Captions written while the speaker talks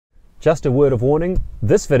Just a word of warning,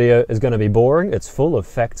 this video is going to be boring, it's full of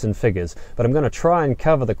facts and figures, but I'm going to try and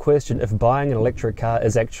cover the question if buying an electric car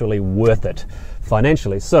is actually worth it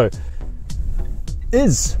financially. So,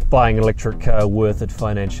 is buying an electric car worth it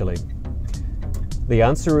financially? The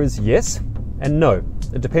answer is yes and no.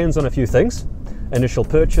 It depends on a few things: initial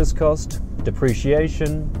purchase cost,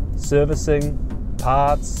 depreciation, servicing,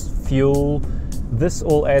 parts, fuel. This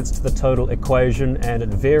all adds to the total equation, and it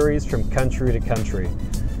varies from country to country.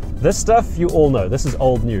 This stuff you all know, this is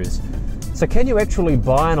old news. So can you actually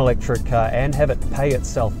buy an electric car and have it pay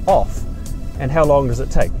itself off? And how long does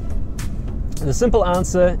it take? The simple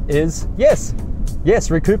answer is yes.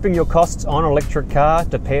 Yes, recouping your costs on an electric car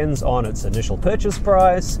depends on its initial purchase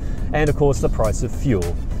price and of course the price of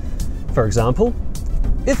fuel. For example,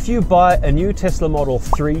 if you buy a new Tesla Model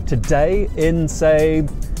 3 today in, say,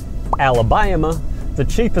 Alabama, the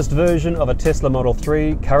cheapest version of a Tesla Model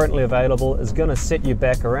 3 currently available is going to set you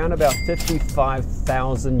back around about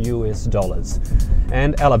 $55,000 US.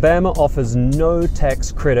 And Alabama offers no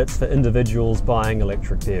tax credits for individuals buying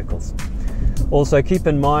electric vehicles. Also keep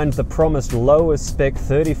in mind the promised lower spec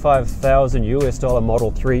 $35,000 US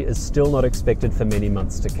Model 3 is still not expected for many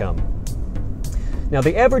months to come. Now,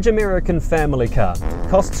 the average American family car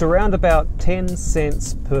costs around about 10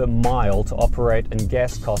 cents per mile to operate, and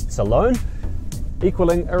gas costs alone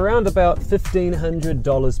equaling around about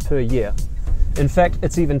 $1,500 per year. In fact,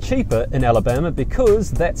 it's even cheaper in Alabama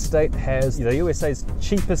because that state has the USA's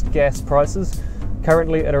cheapest gas prices,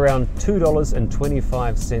 currently at around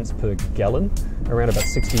 $2.25 per gallon, around about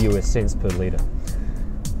 60 US cents per litre.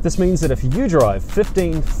 This means that if you drive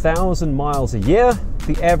 15,000 miles a year,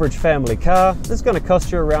 the average family car is going to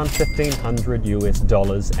cost you around $1,500 US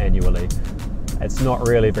annually. It's not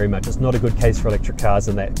really very much. It's not a good case for electric cars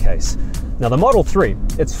in that case. Now the Model 3,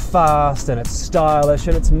 it's fast and it's stylish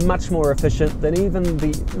and it's much more efficient than even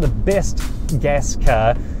the best gas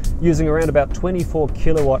car, using around about 24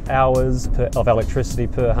 kilowatt hours of electricity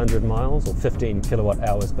per 100 miles, or 15 kilowatt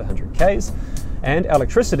hours per 100 Ks. And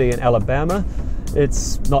electricity in Alabama,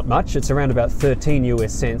 it's not much, it's around about 13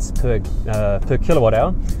 US cents per kilowatt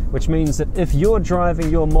hour, which means that if you're driving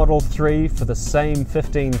your Model 3 for the same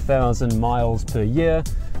 15,000 miles per year,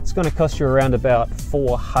 it's going to cost you around about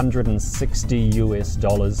 $460 US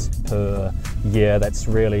per year. That's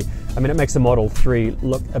really, it makes a Model 3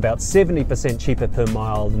 look about 70% cheaper per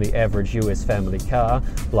mile than the average US family car,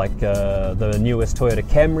 like the newest Toyota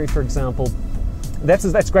Camry, for example.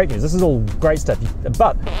 That's great news. This is all great stuff.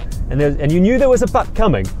 But, and you knew there was a but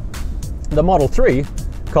coming, the Model 3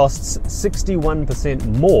 costs 61%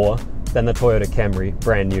 more than the Toyota Camry,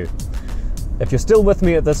 brand new. If you're still with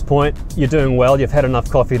me at this point, you're doing well, you've had enough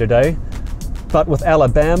coffee today. But with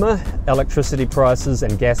Alabama, electricity prices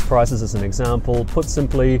and gas prices as an example, put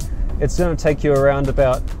simply, it's going to take you around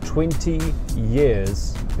about 20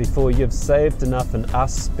 years before you've saved enough in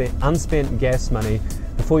unspent gas money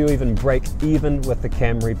before you even break even with the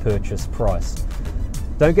Camry purchase price.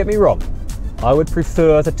 Don't get me wrong, I would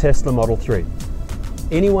prefer the Tesla Model 3.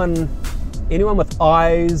 Anyone with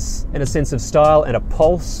eyes and a sense of style and a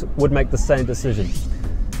pulse would make the same decision.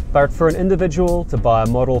 But for an individual to buy a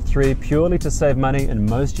Model 3 purely to save money in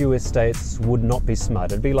most US states would not be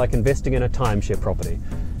smart. It'd be like investing in a timeshare property,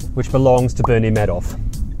 which belongs to Bernie Madoff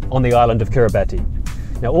on the island of Kiribati.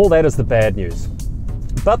 Now, all that is the bad news.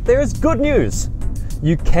 But there is good news.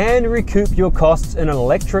 You can recoup your costs in an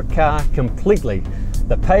electric car completely.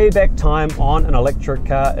 The payback time on an electric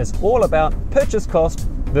car is all about purchase cost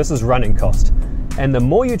versus running cost. And the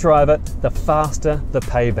more you drive it, the faster the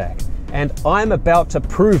payback. And I'm about to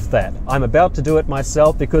prove that. I'm about to do it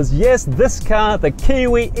myself because yes, this car, the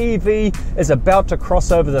Kiwi EV, is about to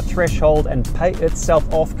cross over the threshold and pay itself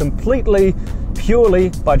off completely, purely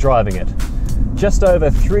by driving it. Just over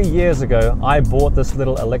 3 years ago, I bought this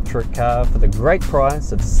little electric car for the great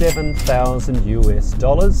price of 7,000 euros,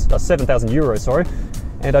 sorry.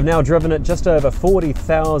 And I've now driven it just over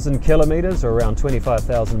 40,000 kilometers, or around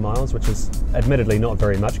 25,000 miles, which is admittedly not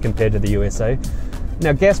very much compared to the USA.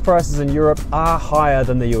 Now, gas prices in Europe are higher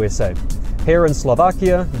than the USA. Here in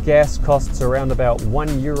Slovakia, gas costs around about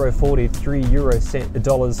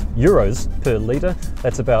 €1.43 euros per litre.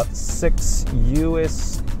 That's about $6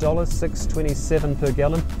 US, $6.27 per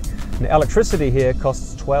gallon. And electricity here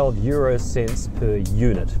costs 12 euro cents per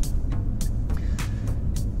unit.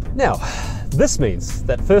 Now, this means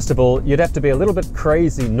that first of all, you'd have to be a little bit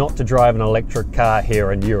crazy not to drive an electric car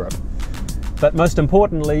here in Europe. But most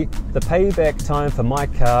importantly, the payback time for my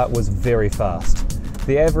car was very fast.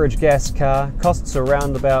 The average gas car costs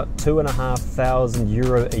around about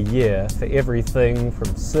 €2,500 a year for everything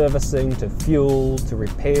from servicing to fuel to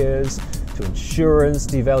repairs to to insurance,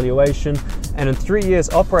 devaluation, and in 3 years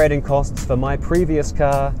operating costs for my previous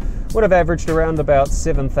car would have averaged around about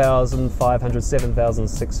 7,500,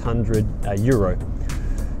 7,600 euro.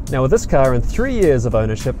 Now with this car, in 3 years of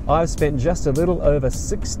ownership, I've spent just a little over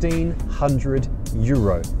 1,600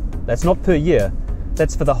 euro. That's not per year,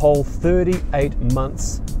 that's for the whole 38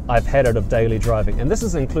 months I've had it of daily driving. And this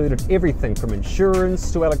has included everything from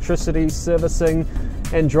insurance to electricity, servicing,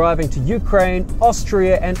 and driving to Ukraine,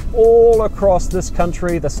 Austria, and all across this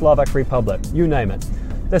country, the Slovak Republic, you name it.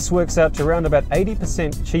 This works out to around about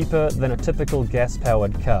 80% cheaper than a typical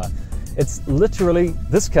gas-powered car. It's literally,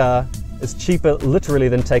 this car is cheaper literally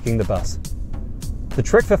than taking the bus. The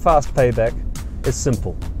trick for fast payback is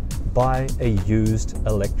simple. Buy a used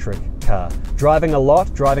electric car. Driving a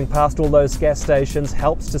lot, driving past all those gas stations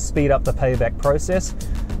helps to speed up the payback process,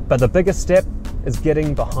 but the biggest step is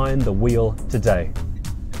getting behind the wheel today.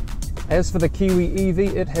 As for the Kiwi EV,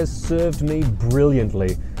 it has served me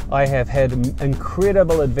brilliantly. I have had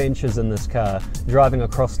incredible adventures in this car, driving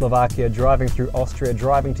across Slovakia, driving through Austria,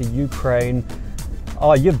 driving to Ukraine.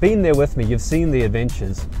 Oh, you've been there with me, you've seen the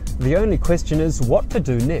adventures. The only question is what to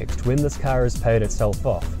do next when this car has paid itself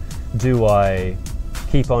off. Do I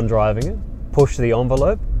keep on driving it, push the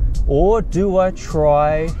envelope, or do I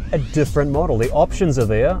try a different model? The options are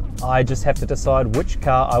there, I just have to decide which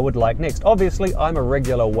car I would like next. Obviously, I'm a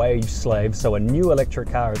regular wage slave, so a new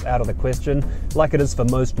electric car is out of the question, like it is for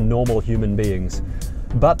most normal human beings.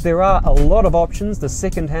 But there are a lot of options. The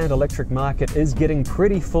second-hand electric market is getting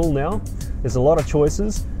pretty full now. There's a lot of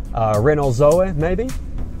choices. Renault Zoe,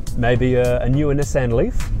 maybe a newer Nissan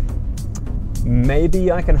Leaf.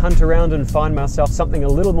 Maybe I can hunt around and find myself something a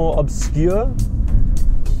little more obscure.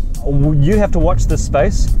 You have to watch this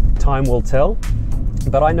space, time will tell.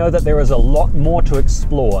 But I know that there is a lot more to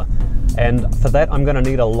explore, and for that I'm going to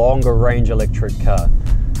need a longer range electric car.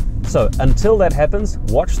 So until that happens,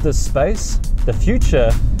 watch this space. The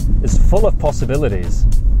future is full of possibilities,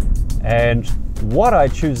 and what I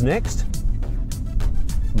choose next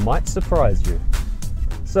might surprise you.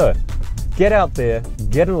 So get out there,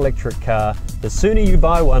 get an electric car. The sooner you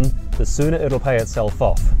buy one, the sooner it'll pay itself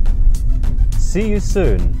off. See you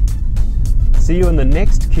soon. See you in the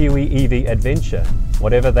next Kiwi EV adventure,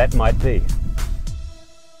 whatever that might be.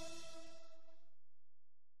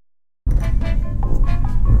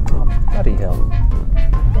 Oh, bloody hell.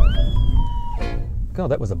 God,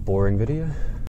 that was a boring video.